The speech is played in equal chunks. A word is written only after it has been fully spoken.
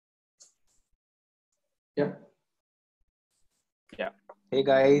Yeah. Yeah. Hey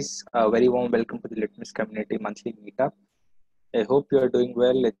guys, very warm welcome to the Litmus Community Monthly Meetup. I hope you are doing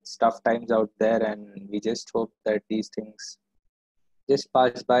well. It's tough times out there, and we just hope that these things just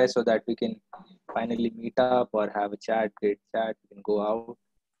pass by so that we can finally meet up or have a chat, great chat, we can go out.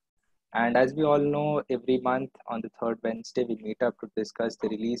 And as we all know, every month on the third Wednesday, we meet up to discuss the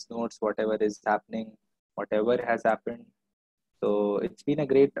release notes, whatever is happening, whatever has happened. So it's been a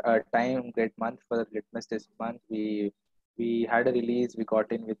great great month for Litmus this month. We had a release, we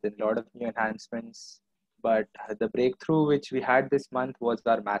got in with a lot of new enhancements, but the breakthrough which we had this month was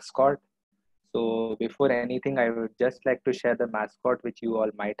our mascot. So before anything, I would just like to share the mascot which you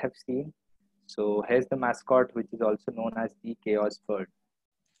all might have seen. So here's the mascot, which is also known as the Chaos Bird.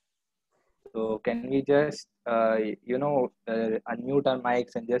 So can we just, unmute our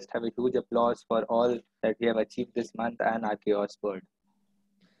mics and just have a huge applause for all that we have achieved this month and our Chaos Bird.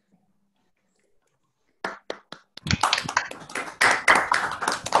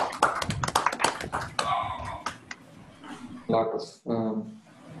 Lot of well,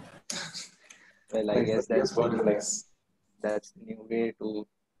 I guess that's nice. That's the new way to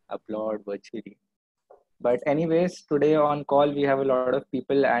applaud virtually. But anyways, today on call we have a lot of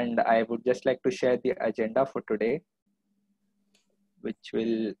people, and I would just like to share the agenda for today, which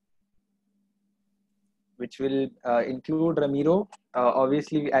will include Ramiro.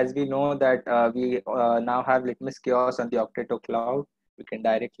 Obviously, as we know that we now have LitmusChaos on the Octeto cloud, we can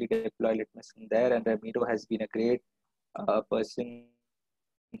directly deploy Litmus in there, and Ramiro has been a great person.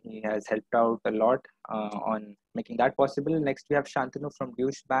 He has helped out a lot on making that possible. Next, we have Shantanu from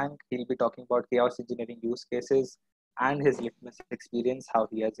Douche Bank. He'll be talking about chaos engineering use cases and his Litmus experience, how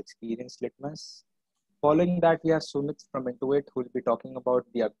he has experienced Litmus. Following that, we have Sumit from Intuit, who will be talking about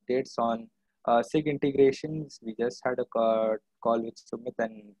the updates on SIG integrations. We just had a call with Sumit,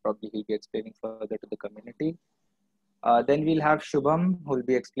 and probably he'll be explaining further to the community. Then we'll have Shubham, who will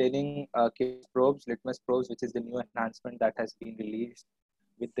be explaining Chaos Probes, Litmus Probes, which is the new enhancement that has been released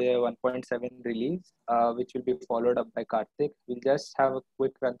with the 1.7 release, which will be followed up by Karthik. We'll just have a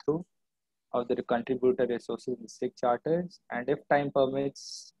quick run through of the contributor resources and SIG charters. And if time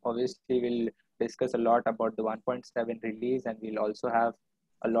permits, obviously we'll discuss a lot about the 1.7 release, and we'll also have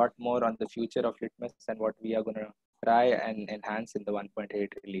a lot more on the future of Litmus and what we are going to try and enhance in the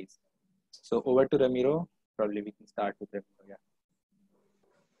 1.8 release. So over to Ramiro. Probably we can start with Ramiro. Yeah.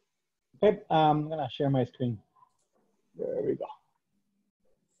 Okay, I'm going to share my screen. There we go.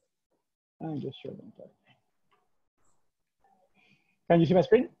 I'm just sharing that. Can you see my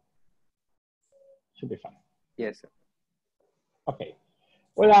screen? Should be fine. Yes, sir. Okay.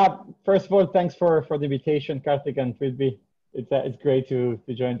 Well, first of all, thanks for the invitation, Karthik and Frisbee. It's great to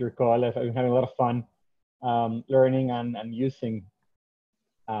join your call. I've been having a lot of fun learning and using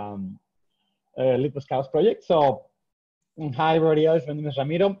LitmusChaos project. So, hi everybody else. My name is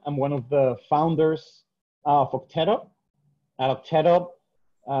Ramiro. I'm one of the founders of Octeto. At Octeto,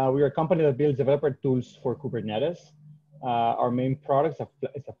 we are a company that builds developer tools for Kubernetes. Our main product is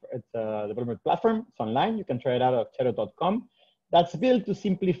a development platform. It's online. You can try it out at octeto.com. That's built to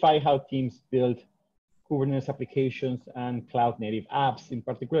simplify how teams build Kubernetes applications and cloud-native apps. In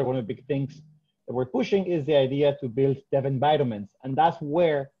particular, one of the big things that we're pushing is the idea to build dev environments. And that's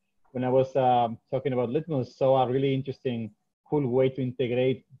where, when I was talking about Litmus, saw a really interesting, cool way to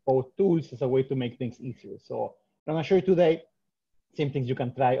integrate both tools as a way to make things easier. So I'm going to show you today same things you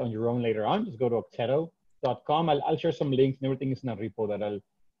can try on your own later on. Just go to octeto.com. I'll share some links, and everything is in a repo that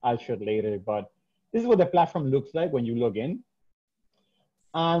I'll share later. But this is what the platform looks like when you log in.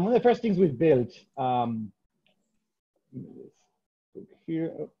 And one of the first things we've built,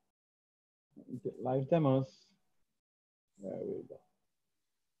 here, live demos. There we go.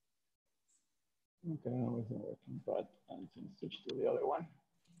 Okay, that wasn't working, but I can switch to the other one.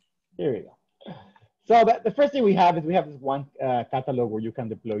 Here we go. So the first thing we have is we have this one catalog where you can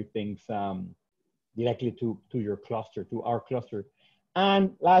deploy things directly to your cluster, to our cluster.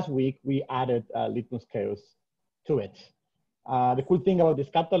 And last week we added LitmusChaos to it. The cool thing about this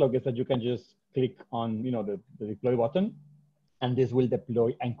catalog is that you can just click on the deploy button, and this will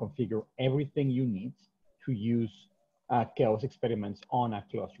deploy and configure everything you need to use chaos experiments on a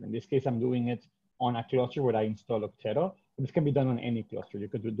cluster. In this case, I'm doing it on a cluster where I install Octeto. This can be done on any cluster. You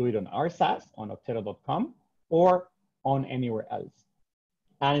could do it on our SaaS, on octeto.com, or on anywhere else.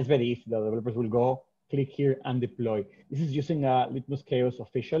 And it's very easy. The developers will go, click here, and deploy. This is using a LitmusChaos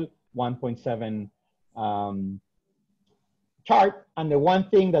official 1.7 chart. And the one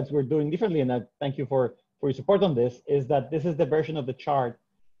thing that we're doing differently, and I thank you for your support on this, is that this is the version of the chart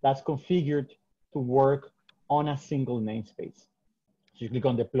that's configured to work on a single namespace. So you click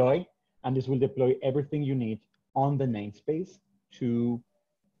on deploy, and this will deploy everything you need on the namespace to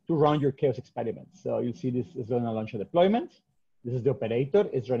run your chaos experiment. So you'll see this is going to launch a deployment. This is the operator.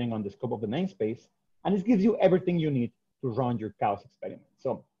 It's running on the scope of the namespace, and this gives you everything you need to run your chaos experiment.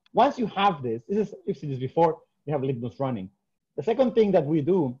 So once you have this, you've seen this before, you have Litmus running. The second thing that we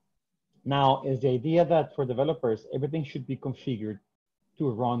do now is the idea that for developers, everything should be configured to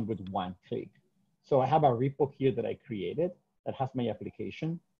run with one click. So I have a repo here that I created that has my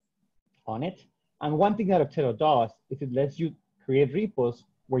application on it. And one thing that Octeto does is it lets you create repos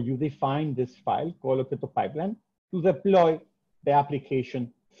where you define this file called Octeto pipeline to deploy the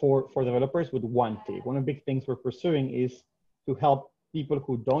application for developers with one click. One of the big things we're pursuing is to help people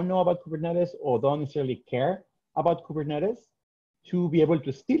who don't know about Kubernetes or don't necessarily care about Kubernetes to be able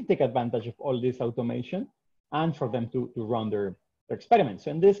to still take advantage of all this automation and for them to run their experiments.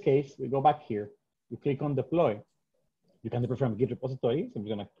 So in this case, we go back here, you click on deploy. You can deploy from Git repository. So I'm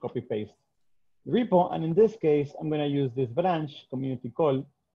going to copy paste the repo. And in this case, I'm going to use this branch community call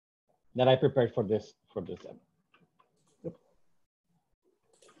that I prepared for this demo. Yep.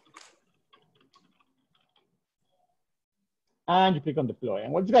 And you click on deploy.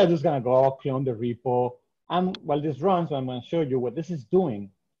 And what it's going to do is going to go clone the repo. And while this runs, I'm going to show you what this is doing.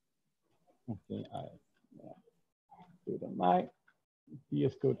 Okay, I do it on my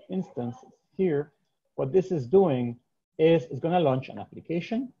VS Code instance here. What this is doing is it's going to launch an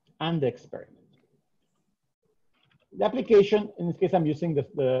application and the experiment. The application, in this case, I'm using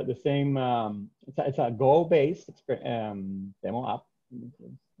the same, it's a Go-based demo app.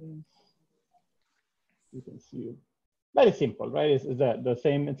 You can see it. Very simple, right? It's the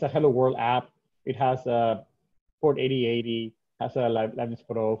same, it's a Hello World app. It has a port 8080, has a Litmus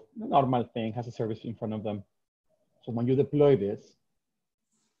Pro, normal thing, has a service in front of them. So when you deploy this,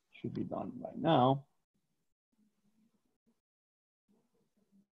 should be done right now.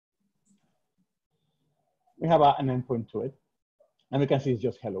 We have an endpoint to it, and we can see it's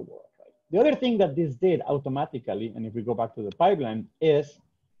just hello world. Right? The other thing that this did automatically, and if we go back to the pipeline, is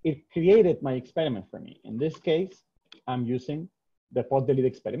it created my experiment for me. In this case, I'm using the pod delete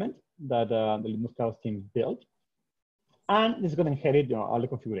experiment that the LitmusChaos team built. And this is going to inherit all the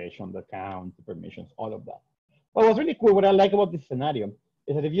configuration, the count, the permissions, all of that. What was really cool, what I like about this scenario,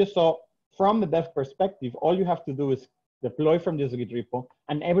 is that if you saw from the dev perspective, all you have to do is deploy from this Git repo,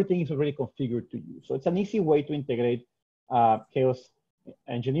 and everything is already configured to you. So it's an easy way to integrate chaos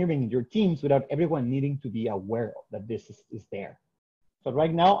engineering in your teams without everyone needing to be aware that this is there. So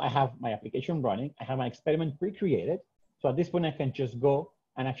right now, I have my application running. I have my experiment pre-created. So at this point, I can just go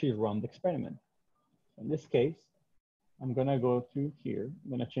and actually run the experiment. In this case, I'm going to go to here. I'm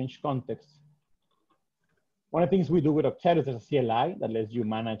going to change context. One of the things we do with Octeto is there's a CLI that lets you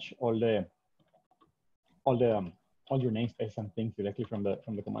manage all your namespace and things directly from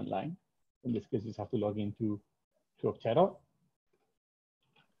the command line. In this case, you just have to log into Octeto,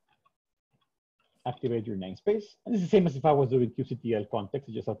 activate your namespace. And this is the same as if I was doing kubectl context.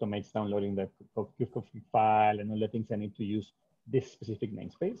 It just automates downloading the kubeconfig file and all the things I need to use this specific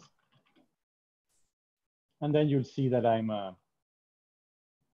namespace. And then you'll see that I'm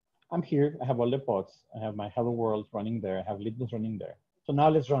here. I have all the pods. I have my hello world running there. I have Litmus running there. So now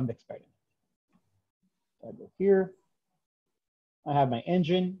let's run the experiment. I go here. I have my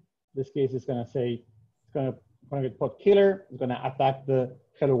engine. In this case, it's going to say, it's going to get pod killer. It's going to attack the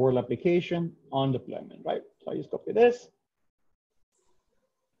hello world application on deployment, right? So I just copy this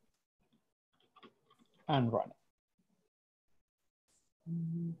and run it.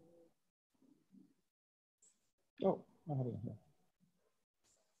 Oh, I have it here.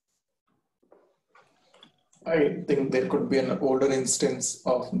 I think there could be an older instance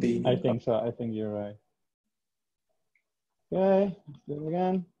of the. I think so. I think you're right. Okay, let's do it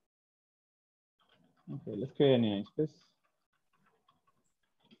again. Okay, let's create a new namespace.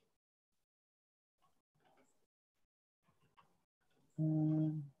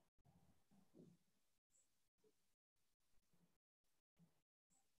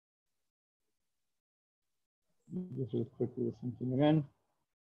 Just real quickly do something again.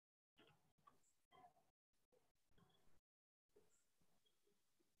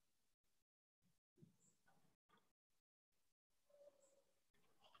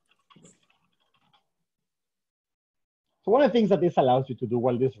 So one of the things that this allows you to do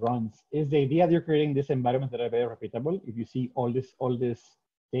while this runs is the idea that you're creating this environment that are very repeatable. If you see all this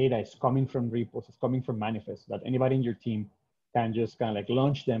data is coming from repos, it's coming from manifests that anybody in your team can just kind of like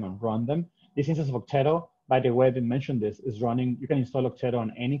launch them and run them. This instance of Octeto, by the way, I didn't mention this, is running. You can install Octeto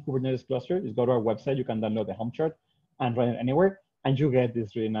on any Kubernetes cluster. Just go to our website. You can download the Helm chart and run it anywhere, and you get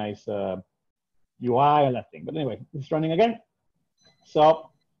this really nice UI and that thing. But anyway, it's running again. So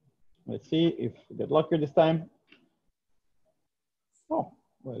Let's see if we get luckier this time. Oh,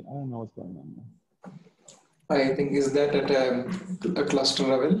 wait, I don't know what's going on now. I think, is that at a cluster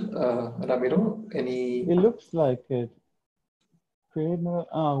level, Ramiro? Any? It looks like it. Create another,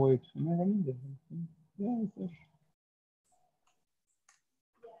 oh, wait, am I running this? Yeah, it's there.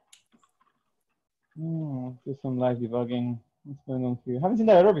 Oh, do some live debugging. What's going on here? I haven't seen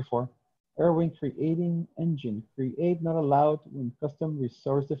that error before. Error when creating engine. Create not allowed when custom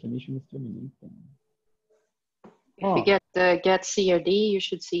resource definition is terminated. If you get the get CRD, you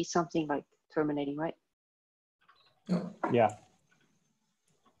should see something like terminating, right? Yeah.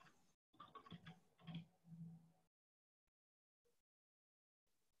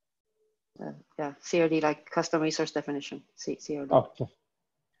 Yeah, CRD, like custom resource definition, CRD. Oh,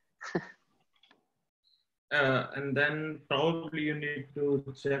 And then probably you need to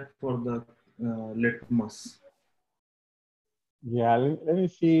check for the Litmus. yeah, let me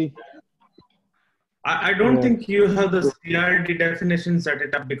see. I don't think you have the CRD definition set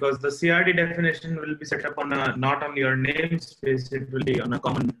it up, because the CRD definition will be set up on a, not on your namespace, it will be on a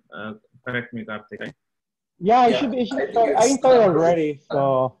common, correct me, Karthik, right? Yeah, it should be. I installed it already,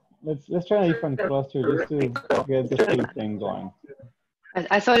 so let's try a different cluster just to get the same thing going.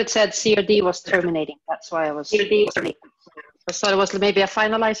 I thought it said CRD was terminating. That's why I was. I thought it was maybe a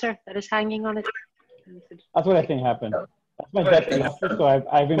finalizer that is hanging on it. That's what I think happened. That's my dev cluster, so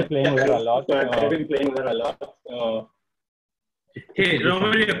I've been playing with it a lot. Hey,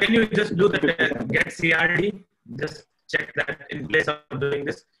 Romeo, can you just do the get CRD? Just check that in place of doing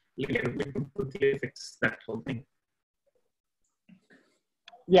this. We can quickly fix that whole thing.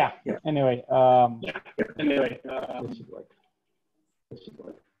 Yeah. Anyway, this should work.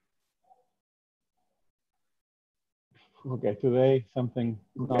 Okay, today something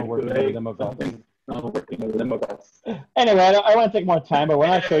is not working with the demo class. Anyway, I don't want to take more time, but when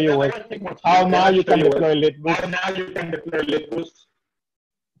I show you how now you can deploy Litmus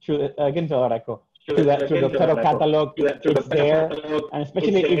through the Oracle, through the Tero catalog, it's there, and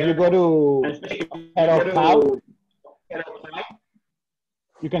especially if you go to Tero Cloud,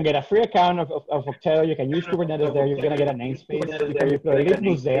 you can get a free account of Tero. You can use Kubernetes there. You're going to get a namespace. You can deploy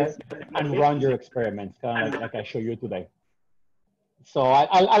Litmus there and run your experiments, kind of like I show you today. So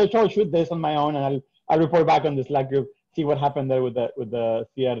I'll troubleshoot this on my own, and I'll report back on the Slack group, see what happened there with the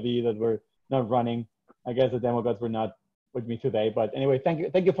CRD that were not running. I guess the demo gods were not with me today. But anyway, thank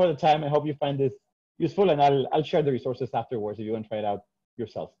you for the time. I hope you find this useful, and I'll share the resources afterwards if you want to try it out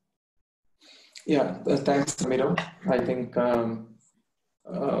yourself. Yeah, thanks, Ramiro. I think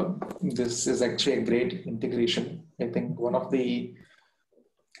this is actually a great integration. I think one of the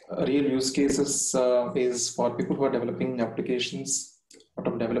real use cases is for people who are developing applications. A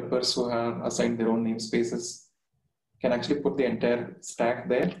lot of developers who have assigned their own namespaces can actually put the entire stack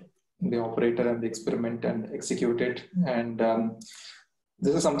there, the operator and the experiment, and execute it. And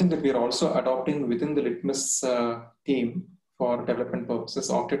this is something that we are also adopting within the Litmus team for development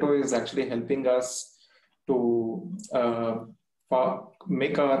purposes. Octeto is actually helping us to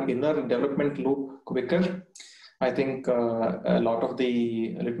make our inner development loop quicker. I think a lot of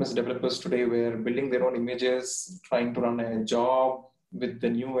the Litmus developers today were building their own images, trying to run a job with the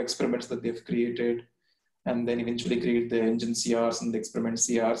new experiments that they've created, and then eventually create the engine CRs and the experiment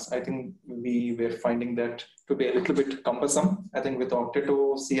CRs. I think we were finding that to be a little bit cumbersome. I think with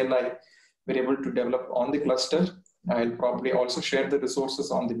Octeto CLI, we're able to develop on the cluster. I'll probably also share the resources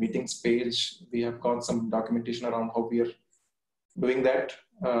on the meetings page. We have got some documentation around how we are doing that,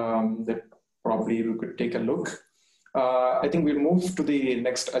 that probably we could take a look. I think we'll move to the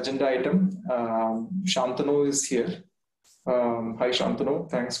next agenda item. Shantanu is here. Hi, Shantanu.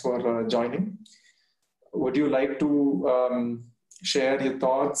 Thanks for joining. Would you like to share your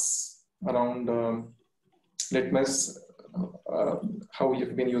thoughts around Litmus, how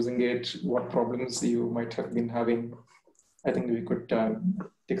you've been using it, what problems you might have been having? I think we could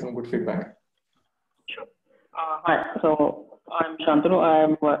take some good feedback. Sure. Hi. So I'm Shantanu. I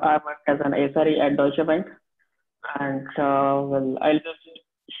work as an SRE at Deutsche Bank, and well, I'll just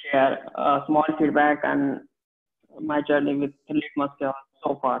share a small feedback and my journey with LitmusChaos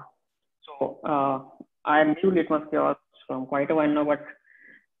so far. So I'm new LitmusChaos from quite a while now, but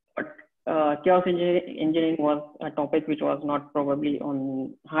chaos engineering was a topic which was not probably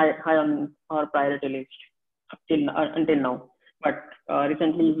on high on our priority list until now. But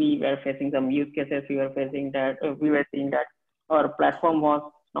recently we were facing some use cases. We were seeing that our platform was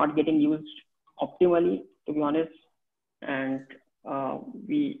not getting used optimally, to be honest, and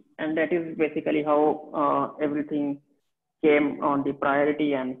that is basically how everything came on the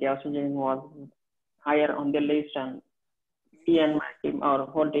priority, and chaos engineering was higher on the list, and me and my team, our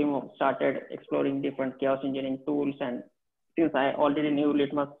whole team started exploring different chaos engineering tools. And since I already knew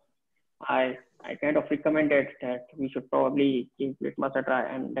Litmus, I kind of recommended that we should probably give Litmus a try.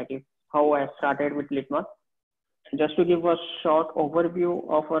 And that is how I started with Litmus. And just to give a short overview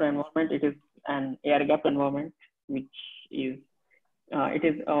of our environment, it is an air-gapped environment, which is, it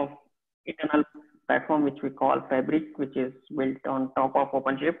is a internal platform which we call Fabric, which is built on top of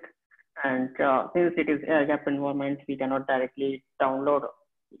OpenShift. And since it is air-gapped environment, we cannot directly download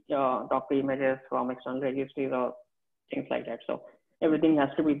Docker images from external registries or things like that. So everything has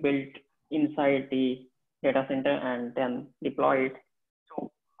to be built inside the data center and then deploy it.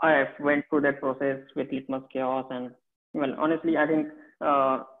 So I went through that process with LitmusChaos, and well, honestly, I think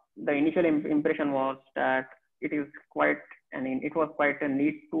the initial impression was that it is quite, it was quite a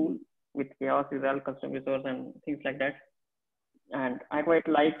neat tool with chaos result, custom resource, and things like that. And I quite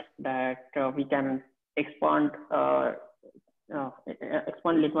like that we can expand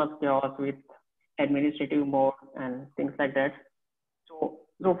LitmusChaos with administrative mode and things like that.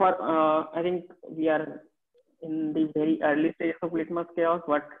 So far, I think we are in the very early stages of LitmusChaos,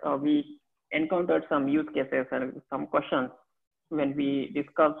 but we encountered some use cases and some questions when we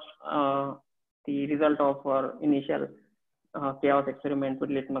discussed the result of our initial chaos experiment with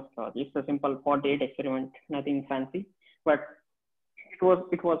LitmusChaos. It's a simple 48 experiment, nothing fancy, but it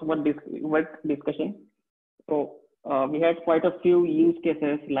was worth discussion. So we had quite a few use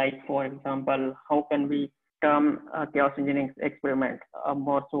cases, like for example, how can we term a chaos engineering experiment, a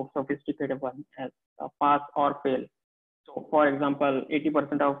more so sophisticated one, as a pass or fail. So for example,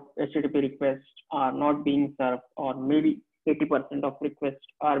 80% of HTTP requests are not being served, or maybe 80% of requests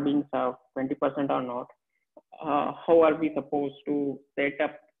are being served, 20% are not. How are we supposed to set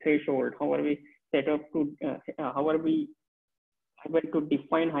up threshold? How are we set up to, how are we able to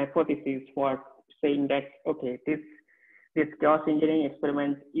define hypotheses for saying that, okay, this chaos engineering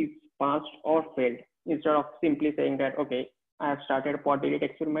experiment is passed or failed, instead of simply saying that, okay, I have started a pod delete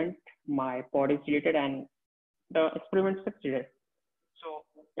experiment, my pod is deleted, and the experiment succeeded. So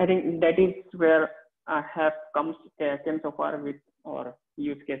I think that is where I have came so far with our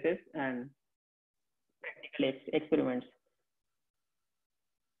use cases and practical experiments.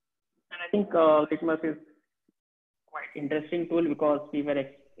 And I think Litmus is quite interesting tool, because we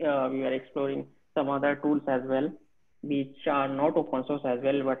were exploring some other tools as well, which are not open source as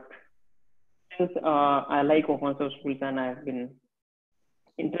well. But since I like open source tools and I've been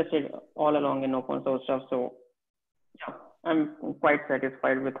interested all along in open source stuff, so yeah, I'm quite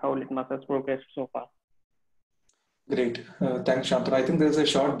satisfied with how Litmus has progressed so far. Great. Thanks, Shantanu. I think there's a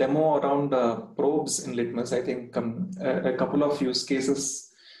short demo around probes in Litmus. I think a couple of use cases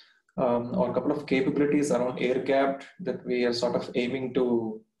or a couple of capabilities around air-gapped that we are sort of aiming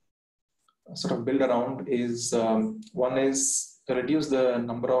to sort of build around is one is to reduce the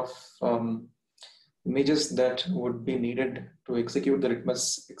number of images that would be needed to execute the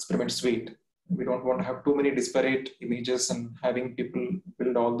Litmus experiment suite. We don't want to have too many disparate images and having people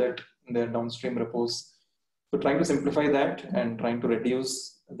build all that in their downstream repos. So trying to simplify that and trying to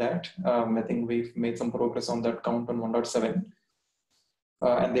reduce that. I think we've made some progress on that count on 1.7.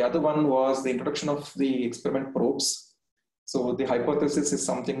 And the other one was the introduction of the experiment probes. So the hypothesis is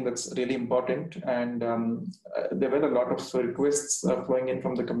something that's really important. And there were a lot of requests flowing in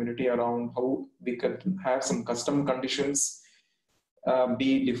from the community around how we could have some custom conditions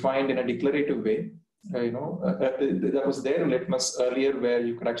be defined in a declarative way. That was there in Litmus earlier, where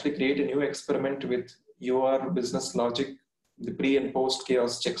you could actually create a new experiment with your business logic, the pre and post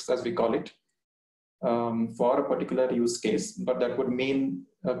chaos checks, as we call it, for a particular use case. But that would mean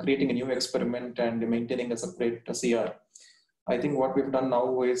creating a new experiment and maintaining a separate CR. I think what we've done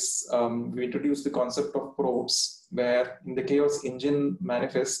now is we introduced the concept of probes, where in the chaos engine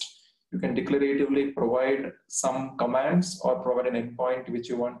manifest, you can declaratively provide some commands or provide an endpoint which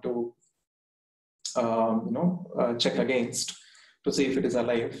you want to check against to see if it is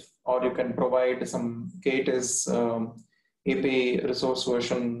alive, or you can provide some KTS API resource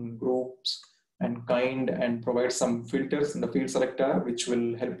version groups and kind, and provide some filters in the field selector, which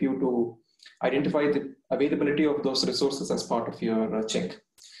will help you to identify the availability of those resources as part of your check.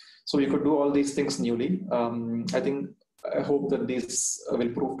 So you could do all these things newly. I hope that this will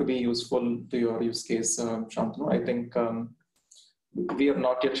prove to be useful to your use case, Shantanu. I think we are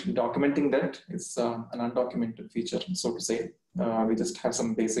not yet documenting that. It's an undocumented feature, so to say. We just have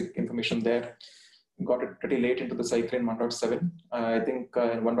some basic information there. We got it pretty late into the cycle in 1.7. I think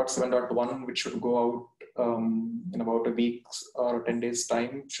in 1.7.1, which should go out in about a week or 10 days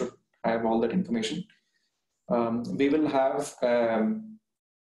time, should have all that information. We will have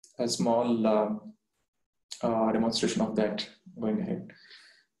a small demonstration of that going ahead.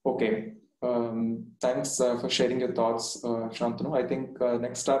 Okay. Thanks for sharing your thoughts, Shantanu. I think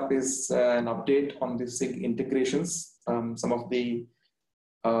next up is an update on the SIG integrations. Some of the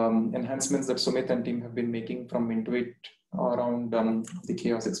enhancements that Sumit and team have been making from Intuit around the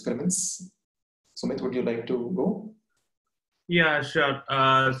chaos experiments. Sumit, would you like to go? Yeah, sure.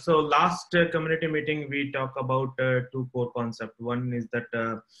 So last community meeting, we talked about two core concepts. One is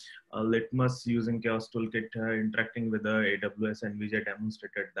that Litmus using Chaos Toolkit interacting with the AWS, and Vijay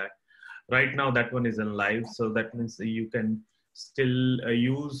demonstrated that. Right now, that one is in live. So that means you can still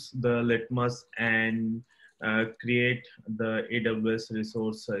use the Litmus and create the AWS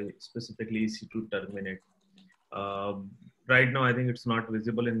resource, specifically EC2 terminate. Right now, I think it's not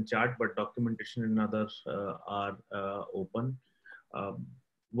visible in chat, but documentation and others are open.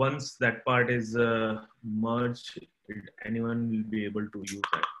 Once that part is merged, anyone will be able to use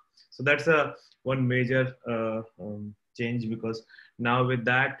that. So that's one major change, because now with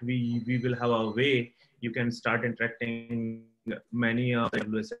that, we will have a way you can start interacting many of the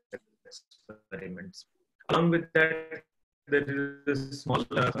AWS experiments. Along with that, there is a small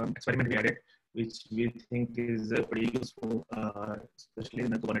experiment we added, which we think is pretty useful, especially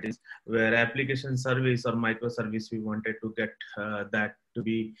in the Kubernetes, where application service or microservice, we wanted to get that to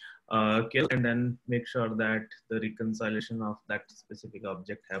be killed and then make sure that the reconciliation of that specific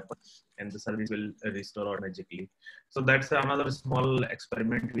object happens and the service will restore automatically. So that's another small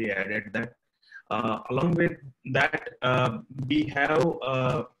experiment we added that. Along with that, we have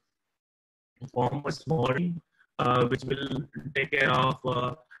forms model, which will take care of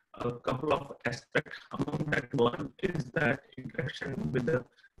a couple of aspects. Among that, one is that interaction with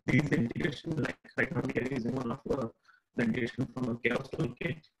these integration. Like right now, we are using one of the integration from a Chaos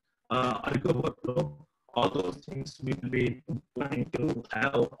Toolkit, Argo workflow. All those things we will be planning to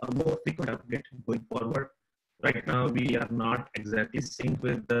have a more frequent update going forward. Right now, we are not exactly synced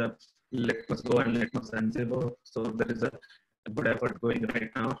with the Litmus Go and Litmus Ansible, so there is a good effort going right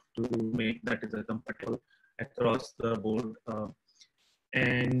now to make that is a compatible across the board.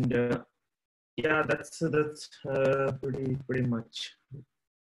 Yeah, that's pretty much.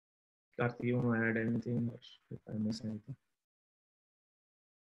 Karthik, you want to add anything, or if I miss anything?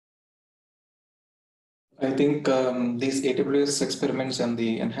 I think these AWS experiments and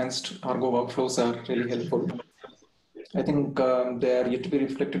the enhanced Argo workflows are really helpful. I think they are yet to be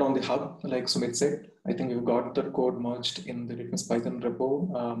reflected on the hub, like Sumit said. I think we've got the code merged in the Litmus Python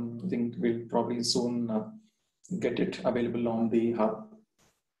repo. I think we'll probably soon get it available on the hub.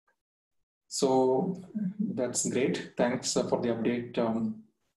 So that's great. Thanks for the update,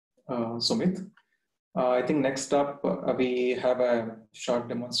 Sumit. I think next up, we have a short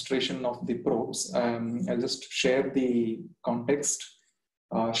demonstration of the probes. I'll just share the context.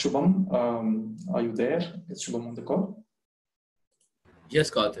 Shubham, are you there? Is Shubham on the call? Yes,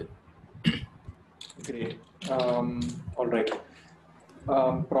 Karthik. Great. All right.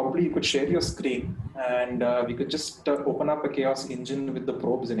 Probably you could share your screen, and we could just open up a chaos engine with the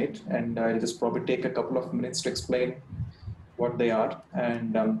probes in it, and I'll just probably take a couple of minutes to explain what they are,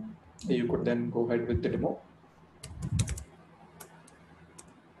 and you could then go ahead with the demo.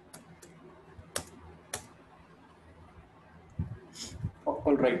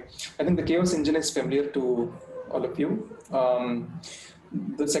 All right. I think the chaos engine is familiar to all of you.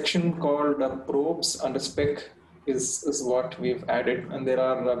 The section called probes under spec is what we've added, and there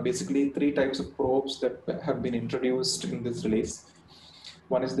are basically three types of probes that have been introduced in this release.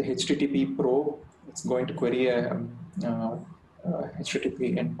 One is the HTTP probe. It's going to query a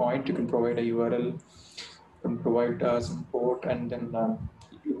HTTP endpoint. You can provide a URL, you can provide some port, and then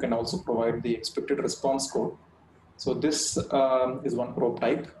you can also provide the expected response code. So this is one probe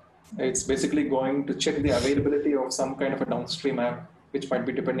type. It's basically going to check the availability of some kind of a downstream app, which might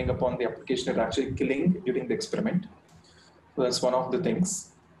be depending upon the application you're actually killing during the experiment. So that's one of the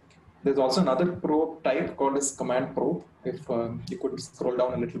things. There's also another probe type called as command probe. If you could scroll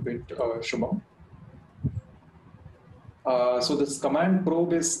down a little bit, Shubham. So this command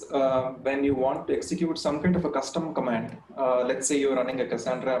probe is when you want to execute some kind of a custom command. Let's say you're running a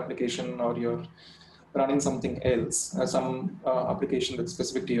Cassandra application, or you're running something else, some application that's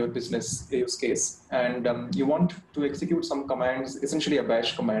specific to your business use case. And you want to execute some commands, essentially a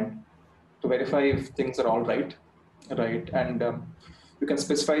bash command, to verify if things are all right? And you can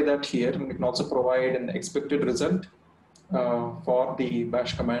specify that here, and you can also provide an expected result for the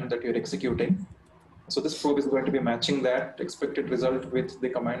bash command that you're executing. So this probe is going to be matching that expected result with the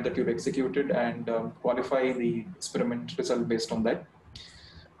command that you've executed and qualify the experiment result based on that.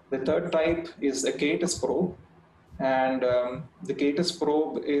 The third type is a K-test probe, and the K-test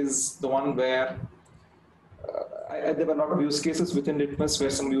probe is the one where there were a lot of use cases within Litmus where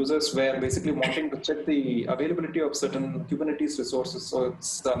some users were basically wanting to check the availability of certain Kubernetes resources. So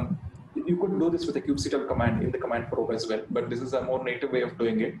it's, you could do this with a kubectl command in the command probe as well, but this is a more native way of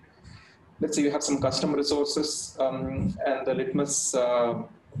doing it. Let's say you have some custom resources and the Litmus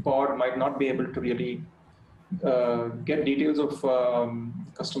pod might not be able to really get details of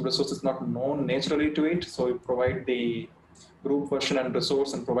custom resources not known naturally to it. So you provide the group version and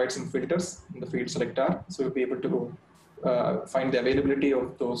resource and provide some filters in the field selector. So you'll be able to find the availability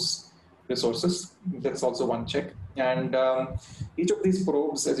of those resources. That's also one check. And each of these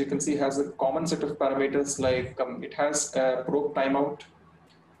probes, as you can see, has a common set of parameters like it has a probe timeout,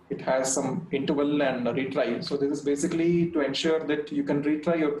 it has some interval and a retry. So this is basically to ensure that you can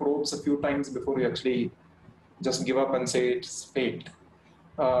retry your probes a few times before you actually just give up and say it's failed.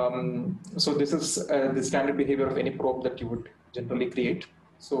 So this is the standard behavior of any probe that you would generally create.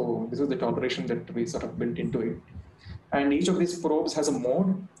 So this is the toleration that we sort of built into it. And each of these probes has a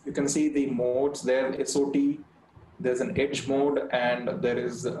mode. You can see the modes there, SOT, there's an edge mode, and there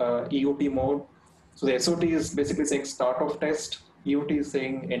is EOT mode. So the SOT is basically saying start of test, EOT is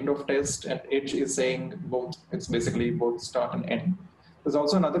saying end of test, and edge is saying both. It's basically both start and end. There's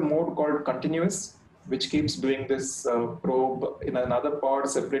also another mode called continuous, which keeps doing this probe in another pod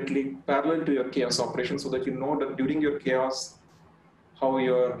separately, parallel to your chaos operation, so that you know that during your chaos, how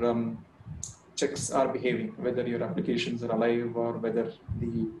your checks are behaving, whether your applications are alive or whether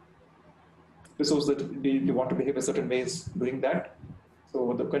the resource that you want to behave a certain way is doing that.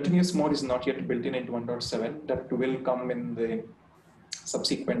 So the continuous mode is not yet built in into 1.7. That will come in the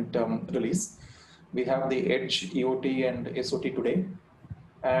subsequent release. We have the edge, EOT, and SOT today.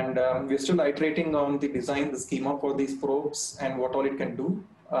 And we're still iterating on the design, the schema for these probes and what all it can do.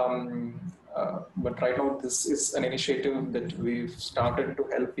 But right now, this is an initiative that we've started to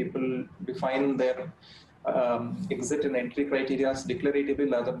help people define their exit and entry criteria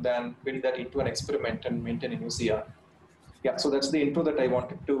declaratively rather than build that into an experiment and maintain a new CR. Yeah, so that's the intro that I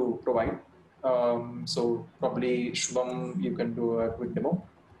wanted to provide. So probably, Shubham, you can do a quick demo.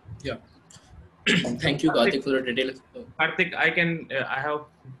 Yeah. Thank you, Karthik, for the details. Karthik, I have a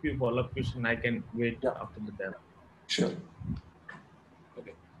few follow-up questions. I can wait after the demo. Sure.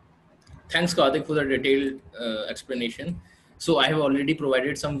 Okay. Thanks, Karthik, for the detailed explanation. So I have already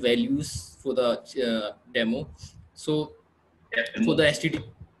provided some values for the demo. So for the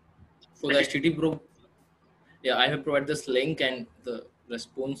HTTP probe, yeah, I have provided this link, and the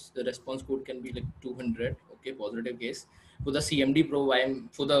response code can be like 200. Okay, positive case. For the CMD probe, I'm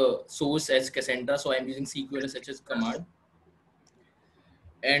for the source as Cassandra, so I'm using SQLSH command.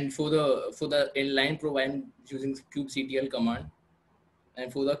 And for the inline probe, I'm using kubectl command.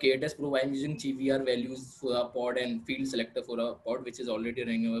 And for the KTS probe, I'm using GVR values for a pod and field selector for a pod, which is already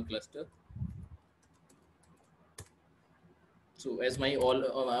running our cluster. So as my all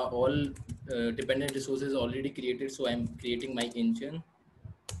dependent resources already created, so I'm creating my engine.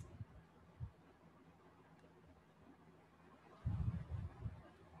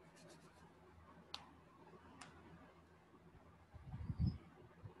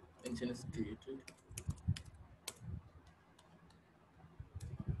 Engine is created.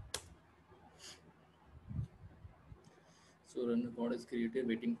 So run pod is created,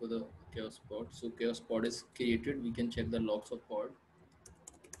 waiting for the chaos pod. So chaos pod is created. We can check the logs of pod.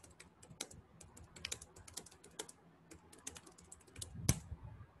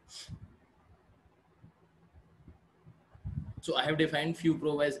 So I have defined few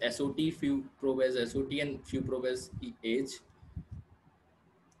probe as SOT, few probe as SOT, and few probe as edge.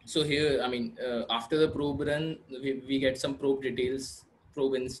 So here, I mean, after the probe run, we get some probe details,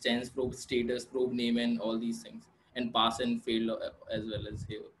 probe instance, probe status, probe name, and all these things, and pass and fail as well as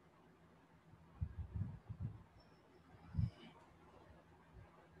here.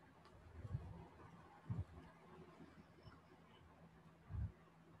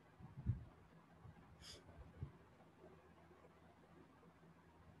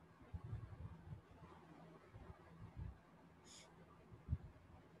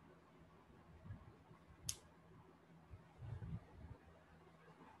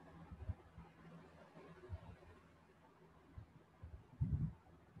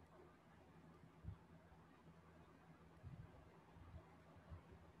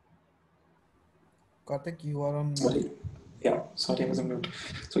 Karthik, you are on. Sorry. Yeah, sorry, I was on mute.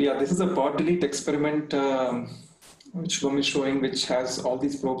 So yeah, this is a pod delete experiment which Shubham is showing, which has all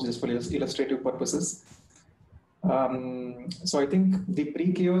these probes just for illustrative purposes. So I think the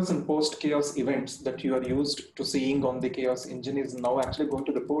pre-chaos and post-chaos events that you are used to seeing on the chaos engine is now actually going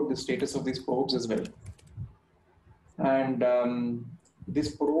to report the status of these probes as well. And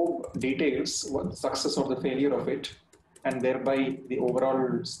this probe details what the success or the failure of it, and thereby the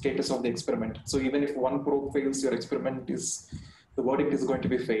overall status of the experiment. So even if one probe fails, your experiment is, the verdict is going to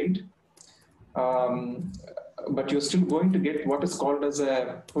be failed. But you're still going to get what is called as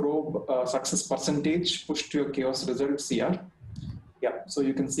a probe success percentage pushed to your chaos result CR. Yeah, so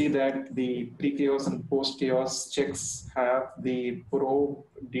you can see that the pre-chaos and post-chaos checks have the probe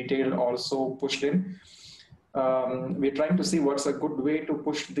detail also pushed in. We're trying to see what's a good way to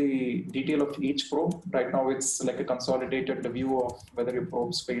push the detail of each probe. Right now, it's like a consolidated view of whether your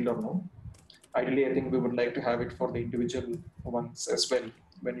probes failed or no. Ideally, I think we would like to have it for the individual ones as well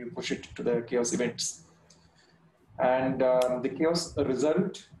when you push it to the chaos events. And the chaos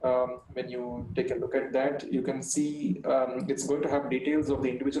result, when you take a look at that, you can see it's going to have details of the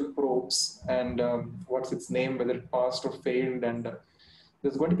individual probes and what's its name, whether it passed or failed. And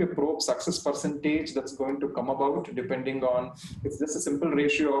there's going to be a probe success percentage that's going to come about depending on, it's just a simple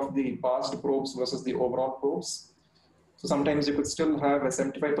ratio of the passed probes versus the overall probes. So sometimes you could still have a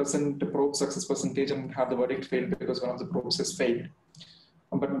 75% probe success percentage and have the verdict failed because one of the probes has failed.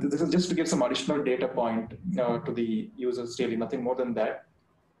 But this is just to give some additional data point to the users, really, nothing more than that.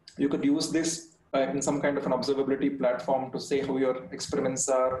 You could use this in some kind of an observability platform to say how your experiments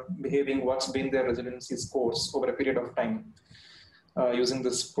are behaving, what's been their resiliency scores over a period of time using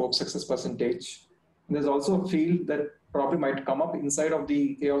this probe success percentage. And there's also a field that probably might come up inside of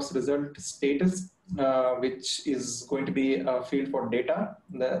the chaos result status, which is going to be a field for data.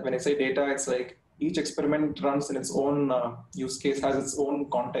 When I say data, it's like each experiment runs in its own use case, has its own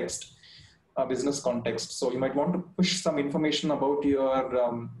context, business context. So you might want to push some information about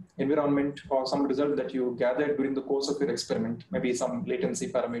your environment or some result that you gathered during the course of your experiment, maybe some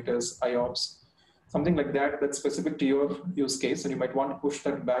latency parameters, IOPS, something like that that's specific to your use case, and you might want to push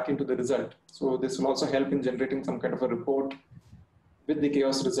that back into the result. So this will also help in generating some kind of a report with the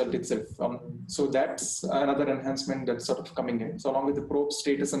chaos result itself. So that's another enhancement that's sort of coming in. So along with the probe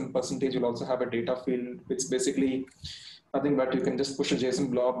status and percentage, you'll also have a data field, which basically nothing but you can just push a JSON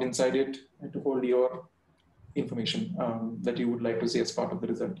blob inside it to hold your information that you would like to see as part of the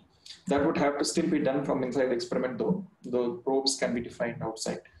result. That would have to still be done from inside the experiment though. The probes can be defined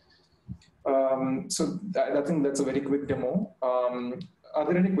outside. So I think that's a very quick demo. Are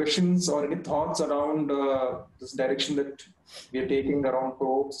there any questions or any thoughts around this direction that we are taking around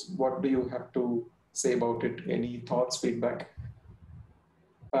probes? What do you have to say about it? Any thoughts, feedback?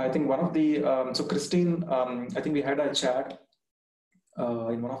 I think one of the, so Christine, I think we had a chat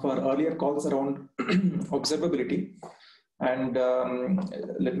in one of our earlier calls around observability. And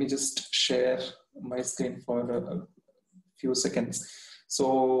let me just share my screen for a few seconds.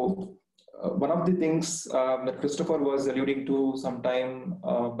 So one of the things that Christopher was alluding to some time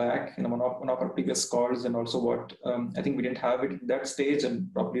back in one of our previous calls, and also what I think we didn't have it at that stage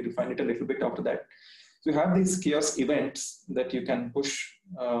and probably refine it a little bit after that. So you have these chaos events that you can push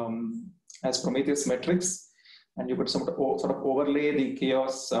as Prometheus metrics, and you could sort of overlay the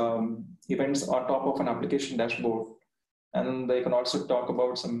chaos events on top of an application dashboard. And they can also talk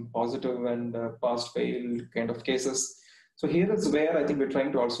about some positive and past fail kind of cases. So here is where I think we're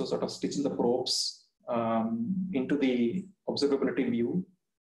trying to also sort of stitch in the probes into the observability view,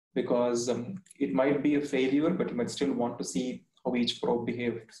 because it might be a failure, but you might still want to see how each probe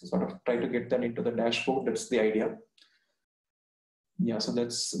behaved. So sort of try to get that into the dashboard. That's the idea. Yeah, so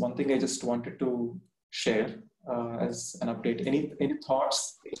that's one thing I just wanted to share as an update. Any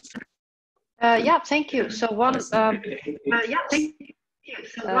thoughts? Yeah, thank you. So one,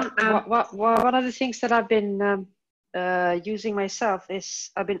 one of the things that I've been using myself is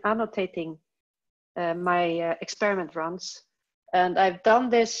I've been annotating my experiment runs, and I've done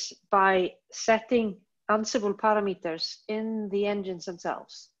this by setting Ansible parameters in the engines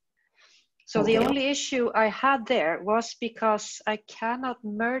themselves. So the only issue I had there was because I cannot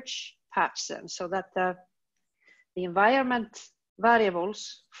merge patch them, so that the environment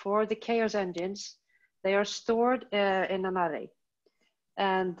variables for the chaos engines, they are stored in an array.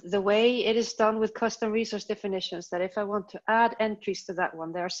 And the way it is done with custom resource definitions, that if I want to add entries to that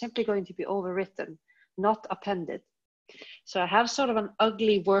one, they are simply going to be overwritten, not appended. So I have sort of an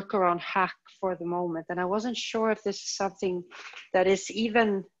ugly workaround hack for the moment. And I wasn't sure if this is something that is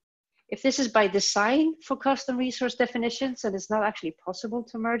even, if this is by design for custom resource definitions and it's not actually possible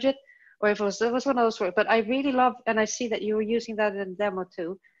to merge it, or if it was one of those words. But I really love, and I see that you were using that in demo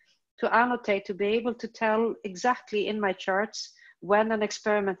too, to annotate, to be able to tell exactly in my charts when an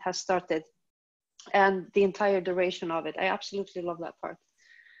experiment has started and the entire duration of it. I absolutely love that part.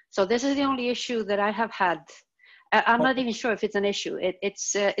 So this is the only issue that I have had. I'm not even sure if it's an issue.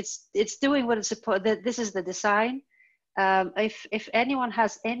 It's doing what it's supposed. This is the design, If anyone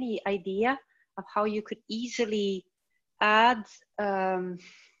has any idea of how you could easily add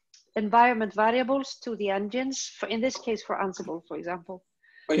environment variables to the engines, in this case for Ansible, for example,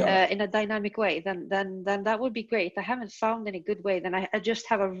 in a dynamic way, then that would be great. I haven't found any good way. Then I just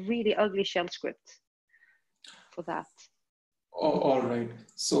have a really ugly shell script for that. All right.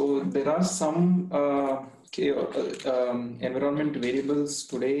 So there are some environment variables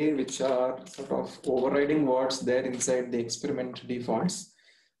today which are sort of overriding what's there inside the experiment defaults,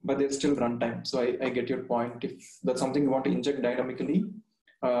 but they're still runtime. So I get your point. If that's something you want to inject dynamically,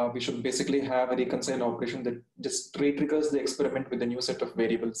 we should basically have a reconcile operation that just re-triggers the experiment with a new set of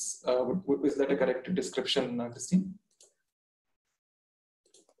variables. Is that a correct description, Christine?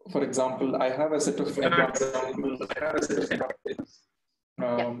 For example, I have a set of these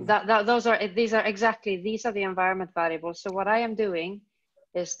are the environment variables. So what I am doing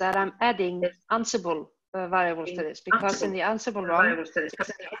is that I'm adding Ansible variables to this, because in the Ansible run,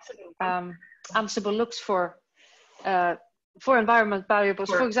 Ansible looks for environment variables.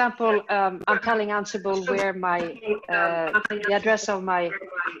 For example, I'm telling Ansible where the address of my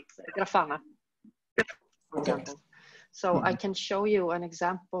Grafana, for example. So I can show you an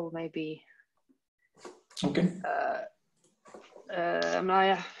example, maybe. Okay.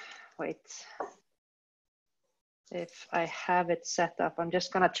 Wait. If I have it set up, I'm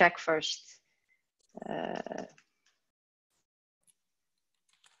just gonna check first.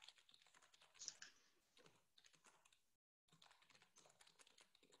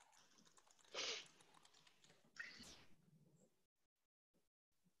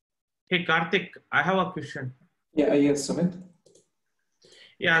 Hey, Karthik, I have a question. Yeah, yes, Sumit.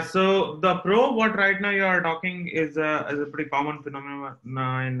 Yeah, so the pro, what right now you are talking is a pretty common phenomenon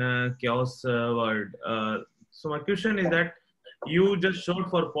in chaos world. So my question is that you just showed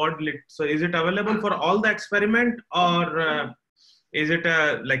for podlit. So is it available for all the experiment, or is it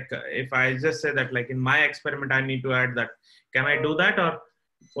like if I just say that like in my experiment I need to add that, can I do that, or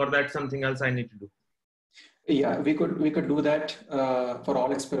for that something else I need to do? Yeah, we could do that for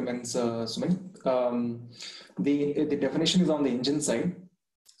all experiments, Sumit. The definition is on the engine side.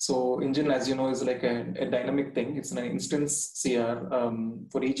 So engine, as you know, is like a dynamic thing. It's an instance CR.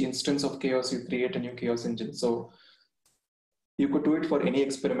 For each instance of chaos, you create a new chaos engine. So you could do it for any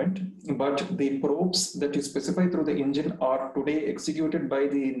experiment, but the probes that you specify through the engine are today executed by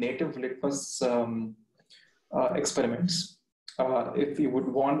the native Litmus experiments. If you would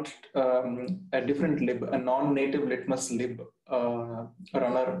want a different lib, a non-native Litmus lib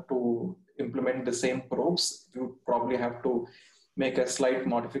runner to implement the same probes, you would probably have to make a slight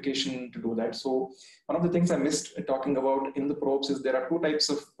modification to do that. So one of the things I missed talking about in the probes is there are two types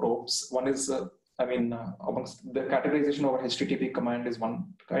of probes. One is, amongst the categorization over HTTP command is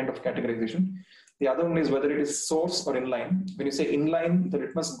one kind of categorization. The other one is whether it is source or inline. When you say inline, the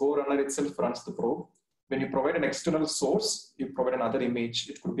Litmus Go runner itself runs the probe. When you provide an external source, you provide another image.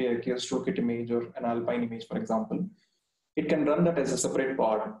 It could be a chaos toolkit image or an Alpine image, for example. It can run that as a separate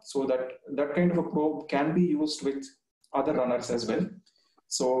pod. So that kind of a probe can be used with other runners as well.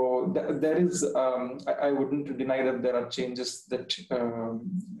 So there is, I wouldn't deny that there are changes that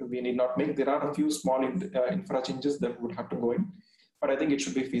we need not make. There are a few small infra changes that would have to go in, but I think it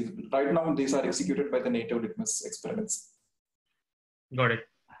should be feasible. Right now, these are executed by the native Litmus experiments. Got it.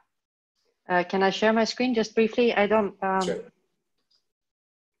 Can I share my screen just briefly? I don't. Sure.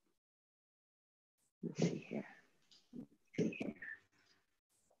 Let's see here.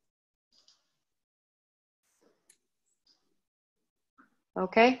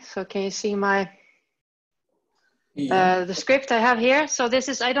 Okay, so can you see my the script I have here? So this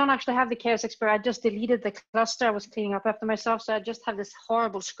is, I don't actually have the chaos experiment. I just deleted the cluster. I was cleaning up after myself, so I just have this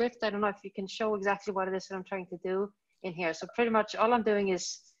horrible script. I don't know if you can show exactly what it is that I'm trying to do in here. So pretty much all I'm doing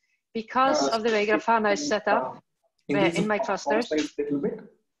is, because of the way Grafana is set up in my clusters.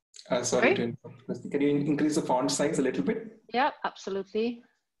 Sorry to interrupt. Can you increase the font size a little bit? Yeah, absolutely.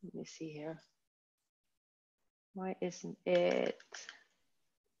 Let me see here. Why isn't it?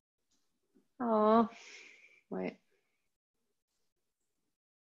 Oh, wait.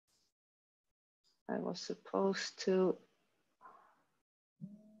 I was supposed to,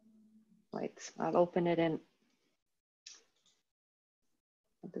 wait, I'll open it in.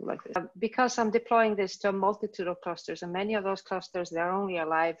 I'll do like this. Because I'm deploying this to a multitude of clusters, and many of those clusters, they're only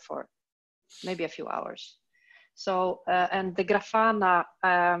alive for maybe a few hours. So, and the Grafana,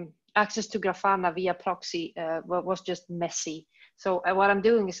 access to Grafana via proxy was just messy. So what I'm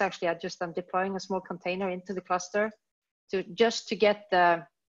doing is actually I'm deploying a small container into the cluster to get the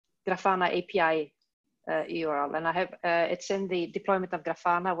Grafana API URL, and I have it's in the deployment of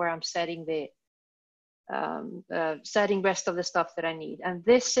Grafana where I'm setting the setting rest of the stuff that I need. And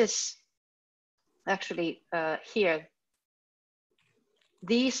this is actually here.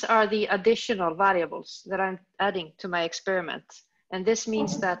 These are the additional variables that I'm adding to my experiment. And this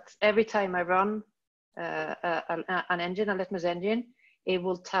means that every time I run an engine, a Litmus engine, it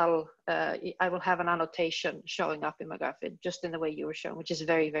will tell, I will have an annotation showing up in my graph, just in the way you were showing, which is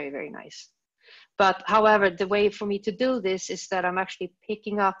very, very, very nice. But however, the way for me to do this is that I'm actually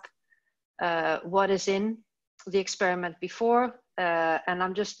picking up what is in the experiment before, and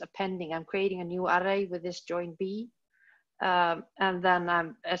I'm just appending, I'm creating a new array with this join B. And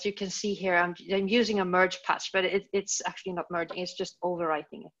then as you can see here, I'm using a merge patch, but it's actually not merging, it's just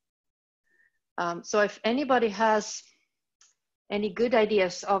overwriting it. So if anybody has any good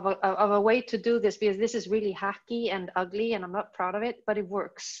ideas of a way to do this, because this is really hacky and ugly and I'm not proud of it, but it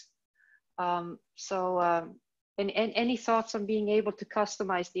works. Any thoughts on being able to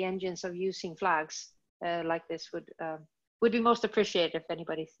customize the engines of using flags like this would be most appreciated if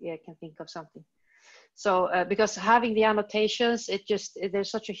anybody can think of something. So because having the annotations,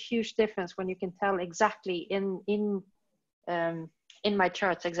 there's such a huge difference when you can tell exactly in my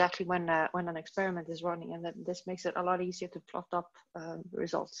charts exactly when an experiment is running, and this makes it a lot easier to plot up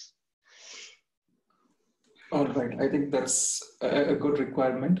results. All right, I think that's a good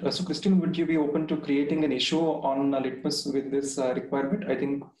requirement. So Christine, would you be open to creating an issue on Litmus with this requirement? I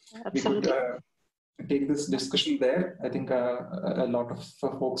think absolutely. We could take this discussion there. I think a lot of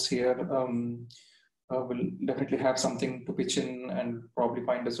folks here will definitely have something to pitch in and probably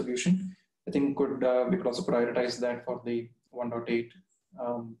find a solution. I think we could also prioritize that for the 1.8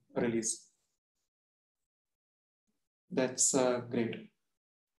 release. That's great.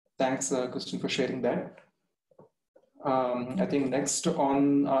 Thanks, Christine, for sharing that. I think next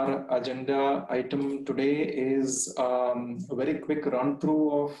on our agenda item today is a very quick run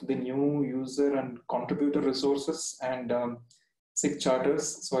through of the new user and contributor resources and SIG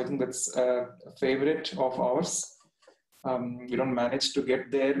charters. So I think that's a favorite of ours. We don't manage to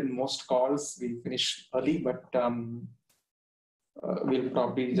get there in most calls. We finish early, but we'll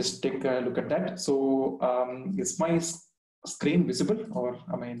probably just take a look at that. So is my screen visible or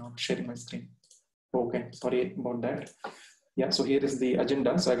am I not sharing my screen? Okay, sorry about that. Yeah, so here is the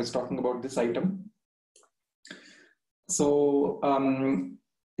agenda. So I was talking about this item. So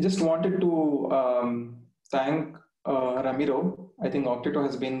I just wanted to thank Ramiro. I think Octeto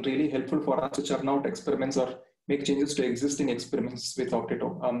has been really helpful for us to churn out experiments or make changes to existing experiments with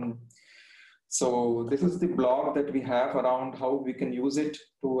Octeto. So this is the blog that we have around how we can use it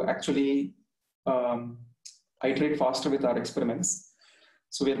to actually iterate faster with our experiments.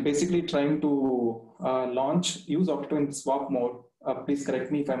 So we are basically trying to use Octeto in swap mode. Please correct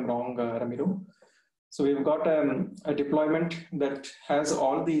me if I'm wrong, Ramiro. So we've got a deployment that has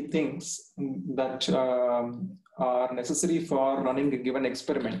all the things that are necessary for running a given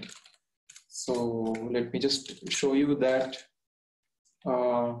experiment. So let me just show you that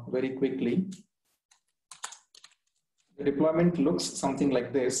very quickly. The deployment looks something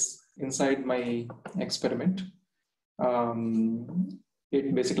like this inside my experiment.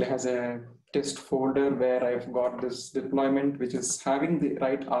 It basically has a test folder where I've got this deployment, which is having the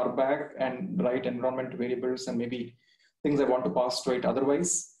right RBAC and right environment variables and maybe things I want to pass to it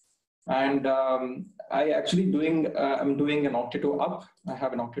otherwise. And I'm doing an Octeto up. I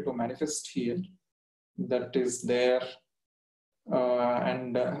have an Octeto manifest here that is there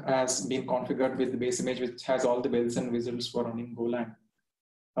and has been configured with the base image, which has all the bells and whistles for running Golang,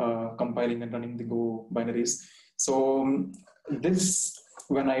 compiling and running the Go binaries. So this,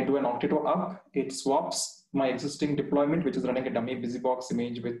 when I do an Octeto up, it swaps my existing deployment, which is running a dummy busybox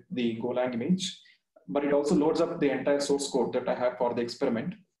image with the Golang image, but it also loads up the entire source code that I have for the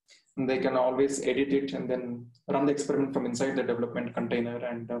experiment. And they can always edit it and then run the experiment from inside the development container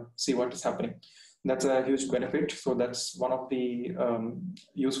and see what is happening. That's a huge benefit. So that's one of the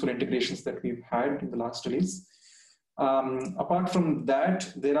useful integrations that we've had in the last release. Apart from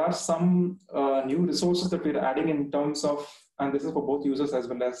that, there are some new resources that we're adding in terms of, and this is for both users as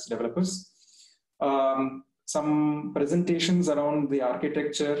well as developers, some presentations around the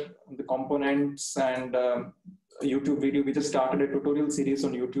architecture, the components, and YouTube video. We just started a tutorial series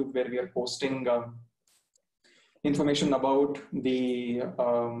on YouTube where we are posting information about the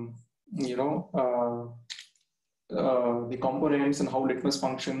the components and how Litmus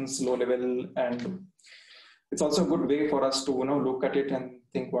functions low level, and it's also a good way for us to look at it and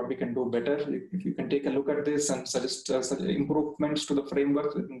think what we can do better. If you can take a look at this and suggest improvements to the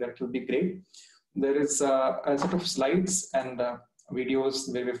framework, I think that will be great. There is a set of slides and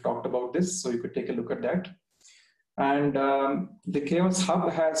videos where we've talked about this, so you could take a look at that. And the Chaos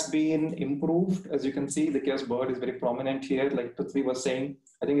Hub has been improved. As you can see, the Chaos Bird is very prominent here, like Prithvi was saying.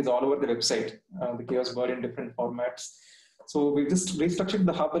 I think it's all over the website, the Chaos Bird in different formats. So we just restructured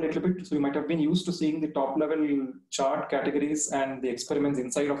the hub a little bit. So you might have been used to seeing the top level chart categories and the experiments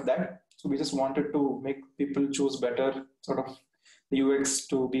inside of that. So we just wanted to make people choose better, sort of the UX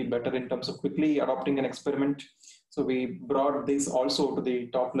to be better in terms of quickly adopting an experiment. So we brought this also to the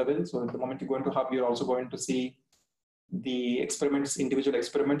top level. So at the moment you go into hub, you're also going to see the experiments, individual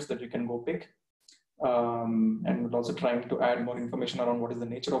experiments that you can go pick. And we're also trying to add more information around what is the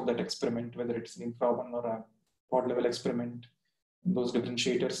nature of that experiment, whether it's an infra one or a pod level experiment, those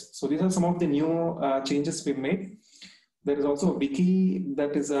differentiators. So these are some of the new changes we've made. There is also a wiki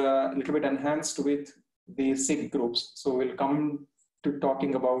that is a little bit enhanced with the SIG groups. So we'll come to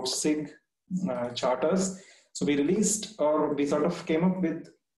talking about SIG charters. So we released, or we sort of came up with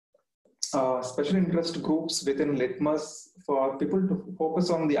special interest groups within Litmus for people to focus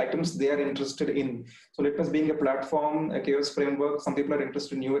on the items they are interested in. So Litmus being a platform, a chaos framework, some people are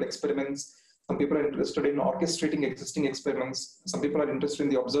interested in newer experiments, some people are interested in orchestrating existing experiments, some people are interested in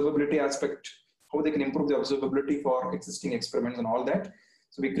the observability aspect, how they can improve the observability for existing experiments and all that.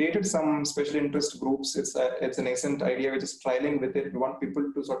 So we created some special interest groups. It's a nascent idea. We're just trialing with it. We want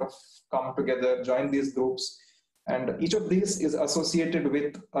people to sort of come together, join these groups. And each of these is associated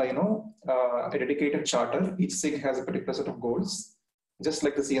with, a dedicated charter. Each SIG has a particular set of goals, just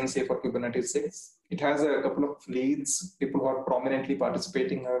like the CNCF for Kubernetes SIGs. It has a couple of leads, people who are prominently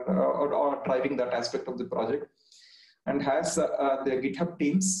participating or driving that aspect of the project, and has the GitHub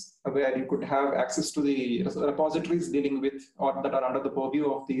teams where you could have access to the repositories dealing with or that are under the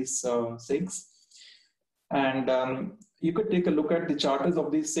purview of these SIGs. And you could take a look at the charters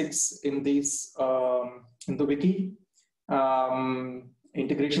of these SIGs in these in the wiki.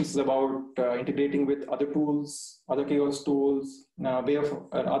 Integrations is about integrating with other tools, other chaos tools, way of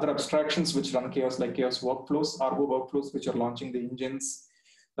other abstractions which run chaos, like chaos workflows, Argo workflows, which are launching the engines.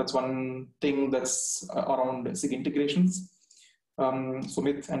 That's one thing that's around SIG integrations.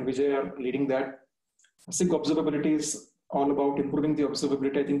 Sumit and Vijay are leading that. SIG observability is all about improving the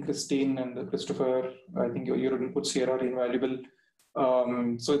observability. I think Christine and Christopher, I think your inputs here are invaluable.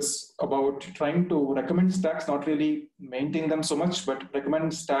 So it's about trying to recommend stacks, not really maintain them so much, but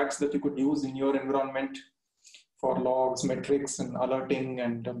recommend stacks that you could use in your environment for logs, metrics, and alerting,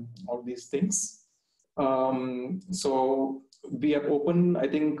 and all these things. So we are open. I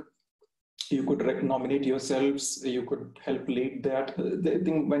think you could nominate yourselves. You could help lead that. I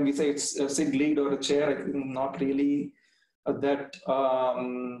think when we say it's a SIG lead or a chair, I think not really that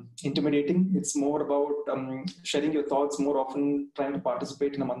intimidating. It's more about sharing your thoughts more often, trying to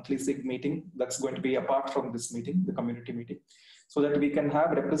participate in a monthly SIG meeting that's going to be apart from this meeting, the community meeting, so that we can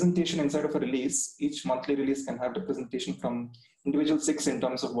have representation inside of a release. Each monthly release can have representation from individual SIGs in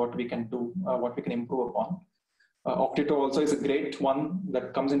terms of what we can do, what we can improve upon. Octito also is a great one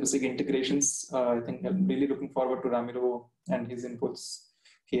that comes into SIG integrations. I think I'm really looking forward to Ramiro and his inputs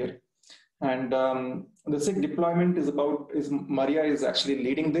here. And the SIG deployment is Maria is actually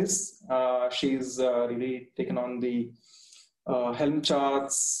leading this. She's really taken on the Helm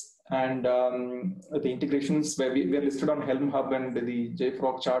charts and the integrations where we are listed on Helm Hub and the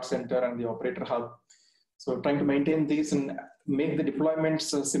JFrog Chart Center and the Operator Hub. So trying to maintain these and make the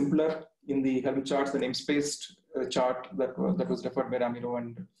deployments simpler in the Helm charts, the namespaced chart that was referred by Ramiro,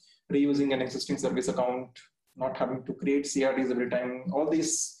 and reusing an existing service account, not having to create CRDs every time. All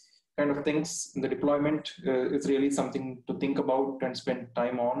these kind of things in the deployment is really something to think about and spend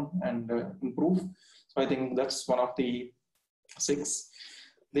time on and improve. So I think that's one of the SIGs.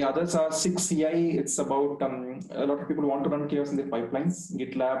 The others are SIG CI. It's about a lot of people want to run chaos in their pipelines.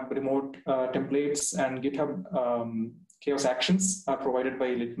 GitLab remote templates and GitHub chaos actions are provided by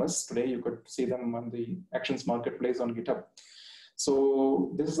Litmus. Today you could see them on the actions marketplace on GitHub.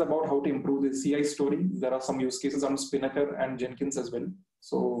 So this is about how to improve the CI story. There are some use cases on Spinnaker and Jenkins as well.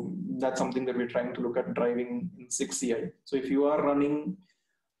 So that's something that we're trying to look at driving in SIG CI. So if you are running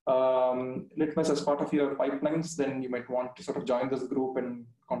Litmus as part of your pipelines, then you might want to sort of join this group and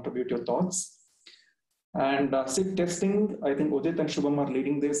contribute your thoughts. And SIG testing, I think Udit and Shubham are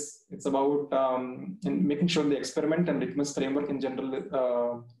leading this. It's about making sure the experiment and Litmus framework in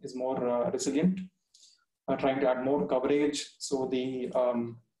general is more resilient. Trying to add more coverage. So the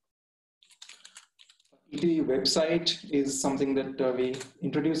ET website is something that we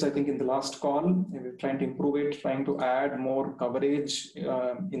introduced, I think, in the last call. We're trying to improve it, trying to add more coverage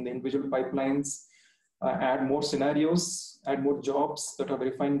in the individual pipelines, add more scenarios, add more jobs that are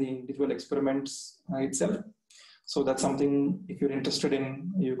verifying the individual experiments itself. So that's something, if you're interested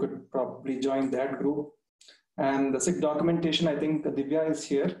in, you could probably join that group. And the SIG documentation, I think Divya is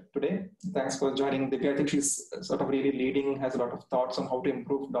here today. Thanks for joining, Divya. I think she's sort of really leading, has a lot of thoughts on how to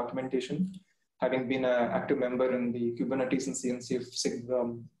improve documentation, having been an active member in the Kubernetes and CNCF SIG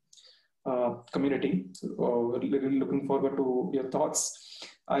community. So really looking forward to your thoughts.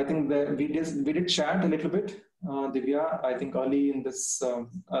 I think that we did chat a little bit, Divya, I think early in this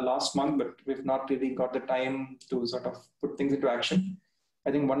last month, but we've not really got the time to sort of put things into action. I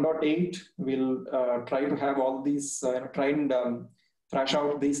think 1.8 will try to have all these, try and thrash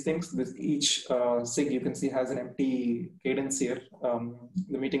out these things. This each SIG you can see has an empty cadence here.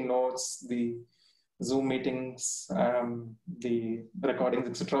 The meeting notes, the Zoom meetings, the recordings,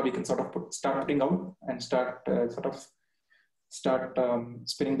 etc. We can sort of start putting out and start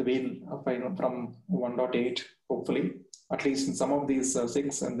spinning the wheel from 1.8, hopefully, at least in some of these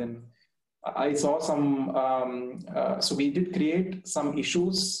SIGs. And then I saw some, so we did create some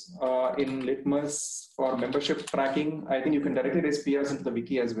issues in Litmus for membership tracking. I think you can directly raise PRs into the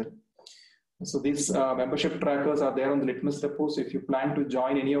wiki as well. So these membership trackers are there on the Litmus repo. So if you plan to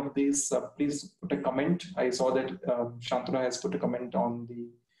join any of these, please put a comment. I saw that Shantanu has put a comment on the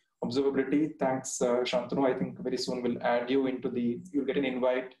observability. Thanks, Shantanu. I think very soon we'll add you into you'll get an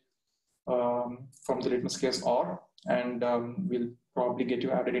invite from the LitmusChaos org, and we'll probably get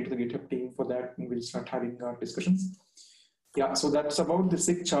you added into the GitHub team for that, and we'll start having discussions. Yeah, so that's about the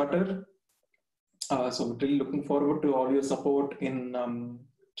SIG charter. So really looking forward to all your support in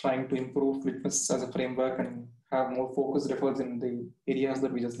trying to improve Litmus as a framework and have more focused efforts in the areas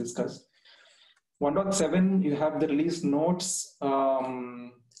that we just discussed. 1.7, you have the release notes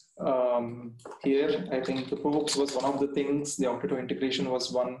here. I think the probes was one of the things, the Octato integration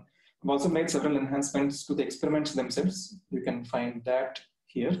was one. I've also made several enhancements to the experiments themselves. You can find that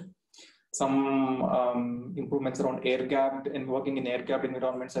here. Some improvements around air-gapped and working in air-gapped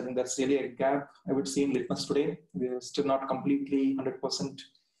environments. I think that's really a gap I would see in Litmus today. We're still not completely 100%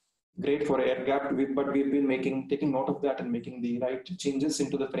 great for air-gapped, but we've been taking note of that and making the right changes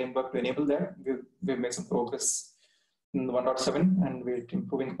into the framework to enable that. We've made some progress in 1.7, and we're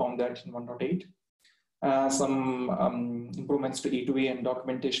improving upon that in 1.8. Some improvements to E2E and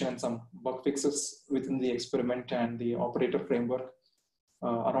documentation, and some bug fixes within the experiment and the operator framework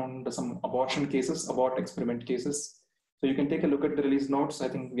around some abort experiment cases. So you can take a look at the release notes. I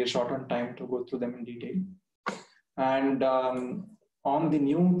think we are short on time to go through them in detail. And on the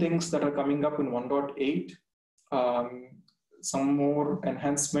new things that are coming up in 1.8, some more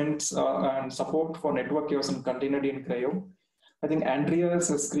enhancements and support for network chaos and containerd and CRI-O. I think Andreas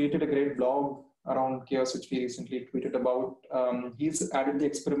has created a great blog around chaos, which we recently tweeted about. He's added the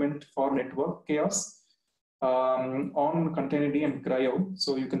experiment for network chaos on containerd and CRI-O.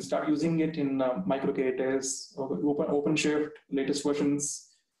 So you can start using it in MicroKTS, OpenShift, latest versions,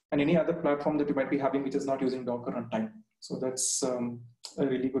 and any other platform that you might be having which is not using Docker runtime. So that's a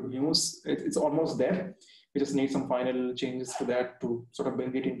really good news. It's almost there. We just need some final changes to that to sort of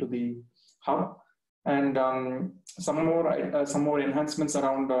bring it into the hub. And some more enhancements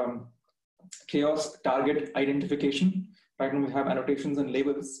around chaos target identification. Right now we have annotations and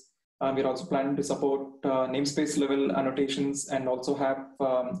labels. We're also planning to support namespace level annotations, and also have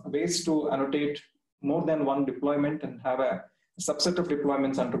ways to annotate more than one deployment and have a subset of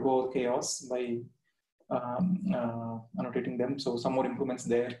deployments undergo chaos by annotating them. So some more improvements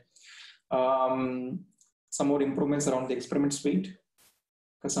there. Some more improvements around the experiment suite,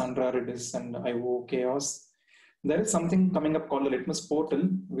 Cassandra, Redis, and IO chaos. There is something coming up called the Litmus portal,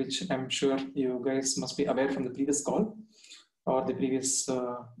 which I'm sure you guys must be aware from the previous call, or the previous,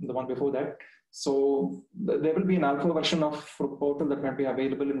 the one before that. So there will be an alpha version of portal that might be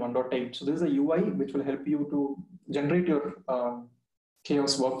available in 1.8. So this is a UI which will help you to generate your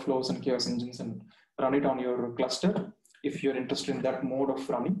chaos workflows and chaos engines and run it on your cluster if you're interested in that mode of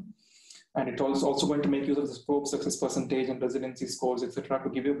running. And it's also going to make use of this probe success percentage and resiliency scores, etc., to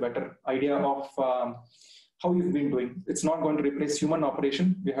give you a better idea of how you've been doing. It's not going to replace human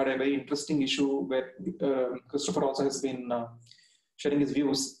operation. We had a very interesting issue where Christopher also has been sharing his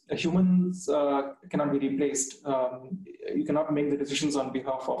views. Humans cannot be replaced. You cannot make the decisions on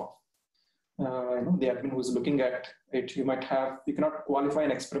behalf of the admin who's looking at it. You cannot qualify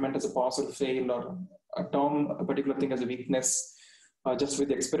an experiment as a pass or fail, or term a particular thing as a weakness just with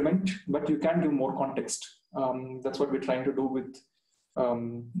the experiment, but you can give more context. That's what we're trying to do with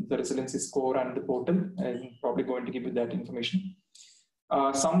the resiliency score and the portal, and probably going to give you that information.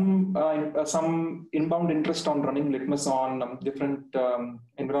 Some inbound interest on running Litmus on different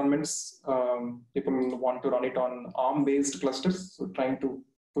environments. People want to run it on ARM-based clusters, so trying to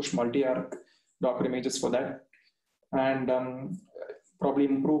push multi-arc Docker images for that. And probably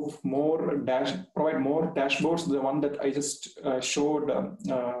improve more provide more dashboards. The one that I just showed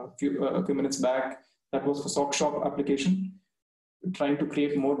a few minutes back, that was for SockShop application. Trying to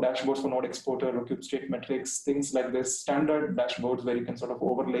create more dashboards for node exporter, cube state metrics, things like this, standard dashboards where you can sort of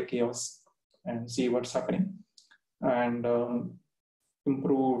overlay chaos and see what's happening, and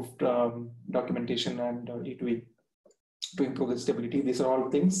improved documentation and E2E to improve the stability. These are all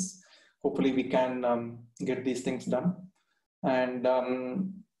things. Hopefully we can get these things done, and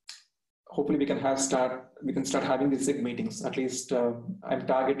hopefully we can start having these SIG meetings. At least I'm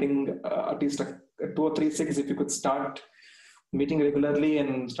targeting at least 2 or 3 SIGs. If you could start meeting regularly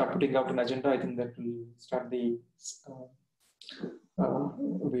and start putting out an agenda, I think that will start the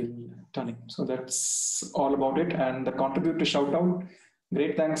wheel turning. So that's all about it. And the contribute to shout out,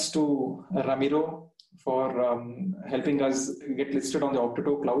 great thanks to Ramiro for helping us get listed on the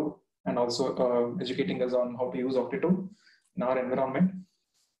Octito cloud, and also educating us on how to use Octito in our environment.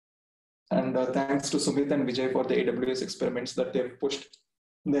 And thanks to Sumit and Vijay for the AWS experiments that they've pushed.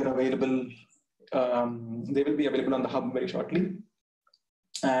 They're available. They will be available on the hub very shortly.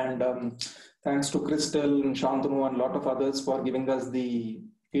 And thanks to Crystal and Shantanu and a lot of others for giving us the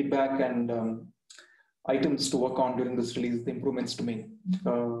feedback and items to work on during this release, the improvements to make.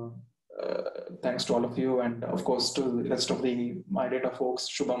 Thanks to all of you, and of course to the rest of the My Data folks,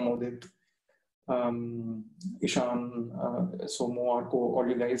 Shubham, Modit, Ishan, Somo, Arko, all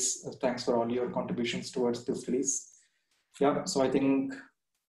you guys. Thanks for all your contributions towards this release. Yeah, so I think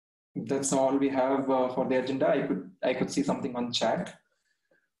that's all we have for the agenda. I could see something on chat.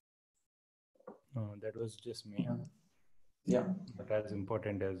 No, that was just me. Yeah. Not as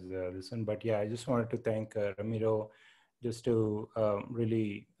important as this one, but yeah, I just wanted to thank Ramiro, just to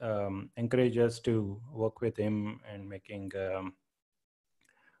really encourage us to work with him and making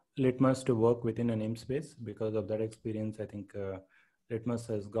Litmus to work within a namespace. Because of that experience, I think Litmus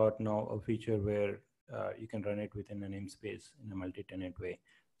has got now a feature where you can run it within a namespace in a multi-tenant way.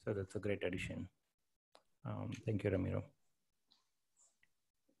 So that's a great addition. Thank you, Ramiro.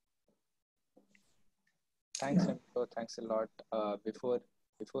 Thanks, Ramiro. Thanks a lot. Before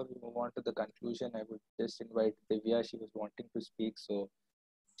we move on to the conclusion, I would just invite Divya. She was wanting to speak, so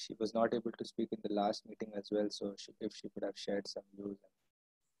she was not able to speak in the last meeting as well. So if she could have shared some views,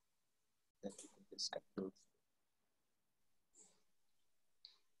 then we can just conclude.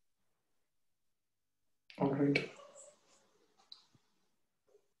 All right.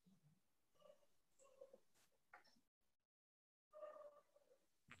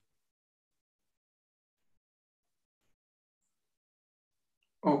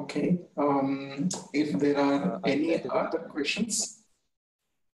 Okay. If there are any other questions.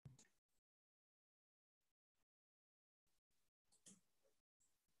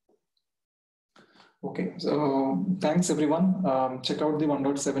 Okay, so thanks everyone. Check out the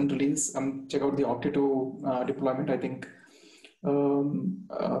 1.7 release. Check out the Octito deployment. I think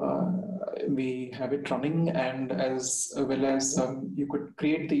we have it running, and as well as you could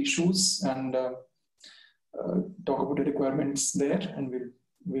create the issues and talk about the requirements there, and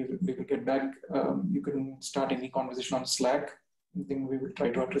we will get back. You can start any conversation on Slack. I think we will try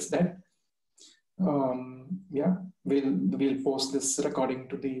to address that. Yeah, we'll post this recording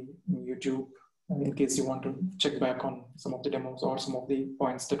to the YouTube in case you want to check back on some of the demos or some of the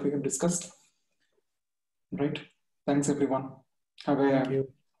points that we have discussed. Right. Thanks everyone. Have a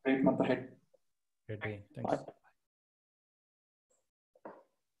great month ahead. Great day. Thanks.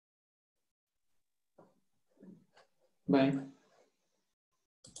 Bye. Bye.